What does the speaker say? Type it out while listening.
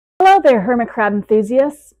there, hermit crab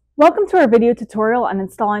enthusiasts! Welcome to our video tutorial on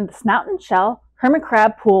installing the snout and shell hermit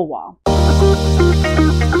crab pool wall.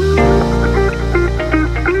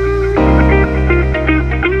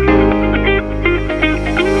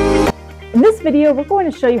 In this video, we're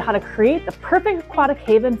going to show you how to create the perfect aquatic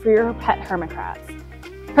haven for your pet hermit crabs.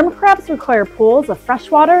 Hermit crabs require pools of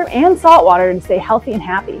freshwater and saltwater to stay healthy and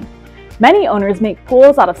happy. Many owners make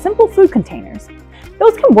pools out of simple food containers.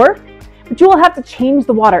 Those can work, but you will have to change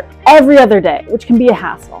the water every other day, which can be a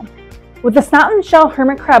hassle. With the snout and shell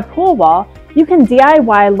hermit crab pool wall, you can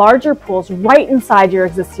DIY larger pools right inside your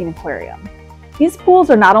existing aquarium. These pools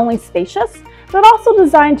are not only spacious, but also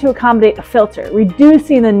designed to accommodate a filter,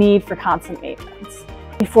 reducing the need for constant maintenance.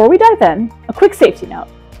 Before we dive in, a quick safety note.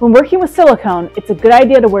 When working with silicone, it's a good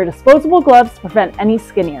idea to wear disposable gloves to prevent any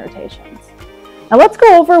skin irritations. Now let's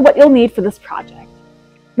go over what you'll need for this project.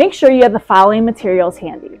 Make sure you have the following materials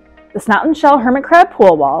handy: the snout and shell hermit crab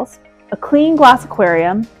pool walls, a clean glass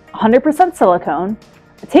aquarium, 100% silicone,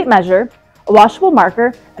 a tape measure, a washable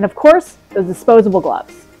marker, and of course, those disposable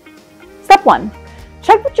gloves. Step 1.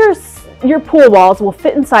 Check that your pool walls will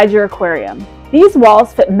fit inside your aquarium. These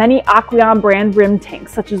walls fit many Aqueon brand rim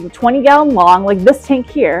tanks, such as the 20-gallon long, like this tank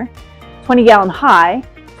here, 20-gallon high,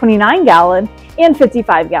 29-gallon, and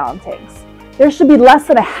 55-gallon tanks. There should be less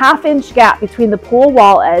than a ½ inch gap between the pool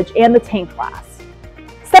wall edge and the tank glass.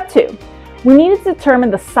 Step 2. We need to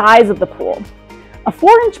determine the size of the pool. A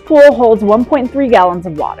 4-inch pool holds 1.3 gallons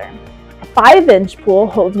of water. A 5-inch pool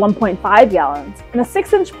holds 1.5 gallons, and a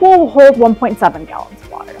 6-inch pool will hold 1.7 gallons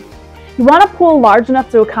of water. You want a pool large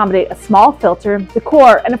enough to accommodate a small filter,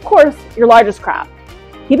 decor, and of course, your largest crab.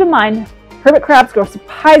 Keep in mind, hermit crabs grow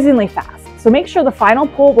surprisingly fast, so make sure the final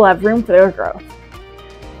pool will have room for their growth.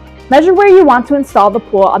 Measure where you want to install the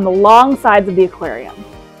pool on the long sides of the aquarium.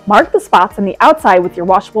 Mark the spots on the outside with your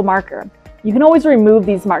washable marker. You can always remove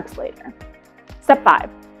these marks later. Step 5.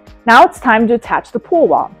 Now it's time to attach the pool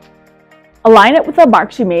wall. Align it with the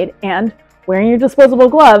marks you made and, wearing your disposable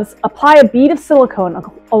gloves, apply a bead of silicone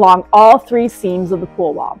along all 3 seams of the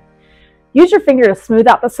pool wall. Use your finger to smooth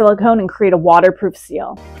out the silicone and create a waterproof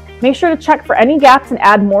seal. Make sure to check for any gaps and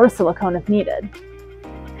add more silicone if needed.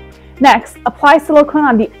 Next, apply silicone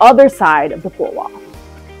on the other side of the pool wall.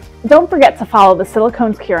 Don't forget to follow the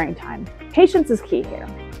silicone's curing time. Patience is key here.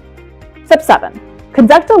 Step 7.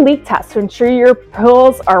 Conduct a leak test to ensure your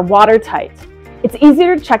pools are watertight. It's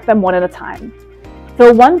easier to check them one at a time.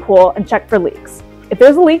 Fill one pool and check for leaks. If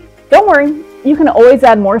there's a leak, don't worry, you can always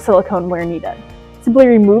add more silicone where needed. Simply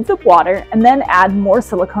remove the water and then add more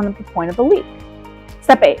silicone at the point of the leak.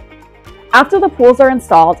 Step 8. After the pools are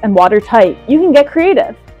installed and watertight, you can get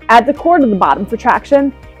creative. Add decor to the bottom for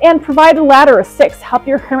traction and provide a ladder or sticks to help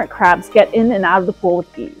your hermit crabs get in and out of the pool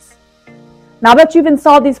with ease. Now that you've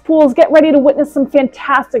installed these pools, get ready to witness some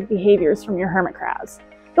fantastic behaviors from your hermit crabs.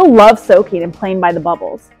 They'll love soaking and playing by the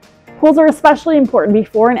bubbles. Pools are especially important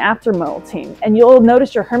before and after molting, and you'll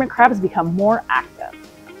notice your hermit crabs become more active.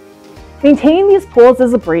 Maintaining these pools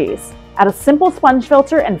is a breeze. Add a simple sponge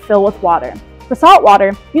filter and fill with water. For salt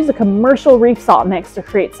water, use a commercial reef salt mix to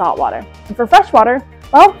create salt water. And for freshwater,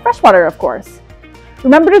 well, freshwater of course.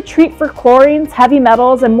 Remember to treat for chlorines, heavy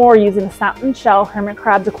metals, and more using a snout and shell hermit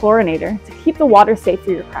crab dechlorinator to keep the water safe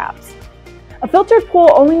for your crabs. A filtered pool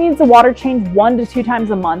only needs a water change 1 to 2 times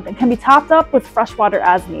a month and can be topped up with fresh water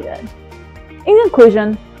as needed. In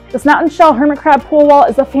conclusion, the snout and shell hermit crab pool wall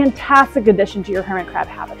is a fantastic addition to your hermit crab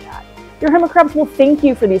habitat. Your hermit crabs will thank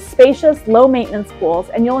you for these spacious, low-maintenance pools,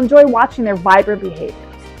 and you'll enjoy watching their vibrant behaviors.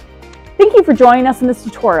 Thank you for joining us in this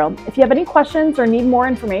tutorial. If you have any questions or need more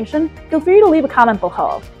information, feel free to leave a comment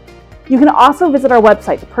below. You can also visit our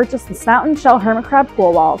website to purchase the snout and shell hermit crab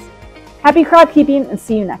pool walls. Happy crab keeping and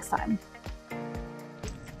see you next time.